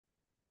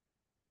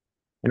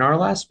In our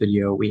last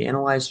video, we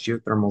analyzed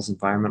geothermal's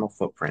environmental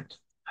footprint,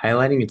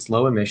 highlighting its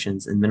low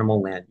emissions and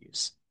minimal land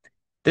use.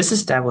 This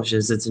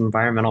establishes its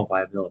environmental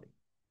viability.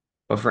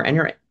 But for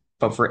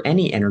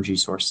any energy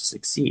source to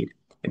succeed,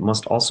 it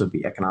must also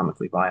be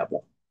economically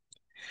viable.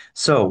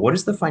 So, what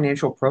is the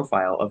financial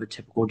profile of a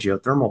typical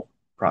geothermal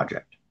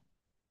project?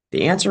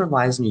 The answer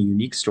lies in a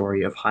unique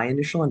story of high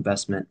initial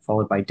investment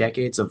followed by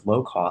decades of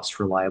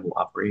low-cost, reliable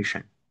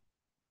operation.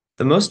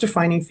 The most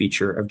defining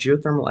feature of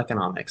geothermal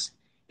economics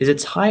is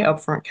its high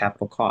upfront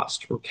capital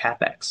cost, or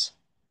CAPEX.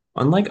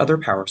 Unlike other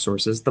power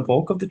sources, the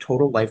bulk of the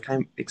total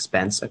lifetime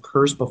expense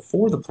occurs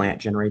before the plant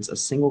generates a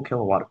single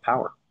kilowatt of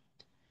power.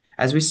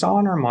 As we saw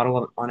in our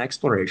model on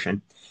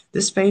exploration,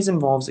 this phase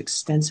involves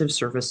extensive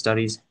surface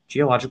studies,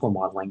 geological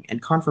modeling, and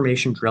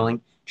confirmation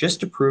drilling just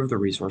to prove the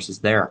resource is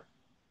there.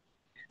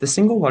 The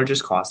single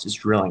largest cost is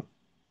drilling.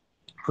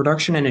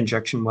 Production and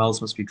injection wells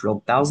must be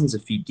drilled thousands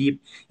of feet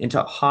deep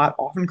into hot,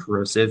 often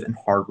corrosive, and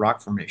hard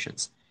rock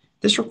formations.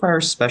 This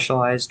requires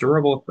specialized,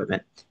 durable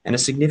equipment and a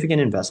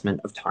significant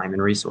investment of time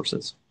and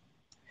resources.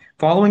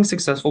 Following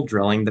successful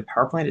drilling, the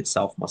power plant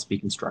itself must be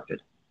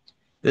constructed.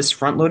 This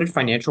front-loaded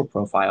financial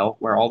profile,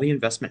 where all the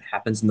investment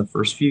happens in the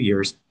first few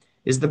years,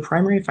 is the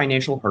primary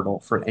financial hurdle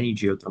for any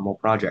geothermal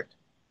project.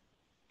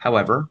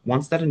 However,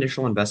 once that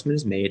initial investment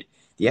is made,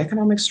 the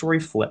economic story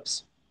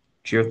flips.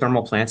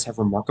 Geothermal plants have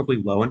remarkably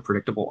low and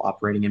predictable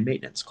operating and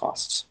maintenance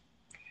costs.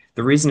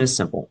 The reason is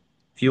simple.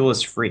 Fuel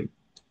is free.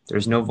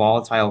 There's no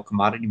volatile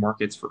commodity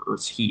markets for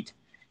Earth's heat,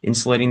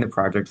 insulating the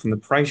project from the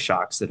price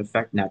shocks that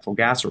affect natural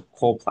gas or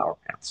coal power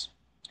plants.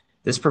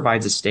 This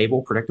provides a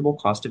stable, predictable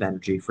cost of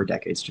energy for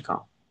decades to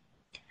come.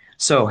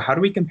 So, how do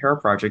we compare a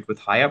project with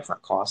high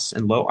upfront costs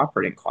and low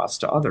operating costs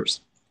to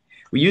others?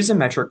 We use a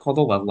metric called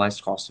the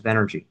levelized cost of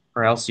energy,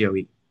 or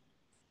LCOE.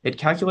 It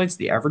calculates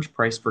the average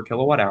price per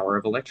kilowatt hour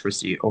of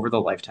electricity over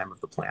the lifetime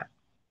of the plant.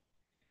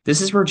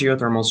 This is where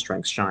geothermal's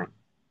strengths shine.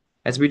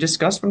 As we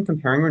discussed when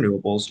comparing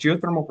renewables,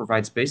 geothermal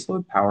provides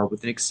baseload power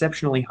with an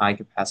exceptionally high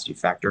capacity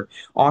factor,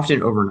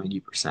 often over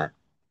 90%.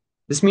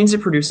 This means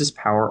it produces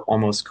power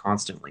almost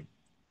constantly.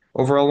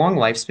 Over a long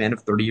lifespan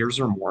of 30 years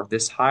or more,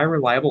 this high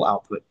reliable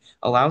output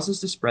allows us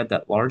to spread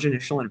that large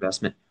initial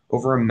investment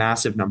over a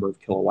massive number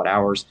of kilowatt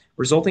hours,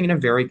 resulting in a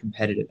very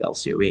competitive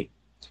LCOE.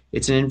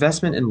 It's an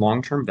investment in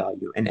long-term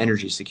value and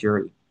energy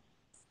security.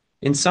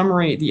 In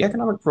summary, the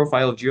economic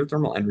profile of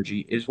geothermal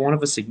energy is one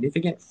of a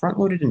significant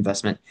front-loaded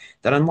investment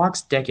that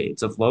unlocks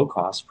decades of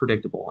low-cost,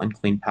 predictable, and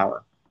clean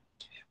power.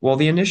 While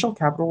the initial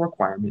capital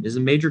requirement is a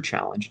major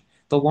challenge,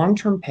 the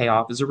long-term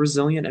payoff is a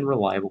resilient and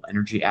reliable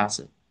energy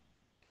asset.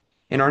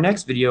 In our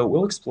next video,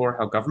 we'll explore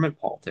how government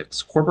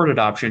politics, corporate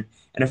adoption,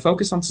 and a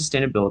focus on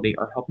sustainability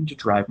are helping to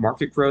drive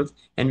market growth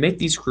and make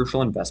these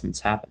crucial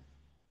investments happen.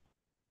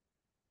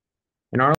 In our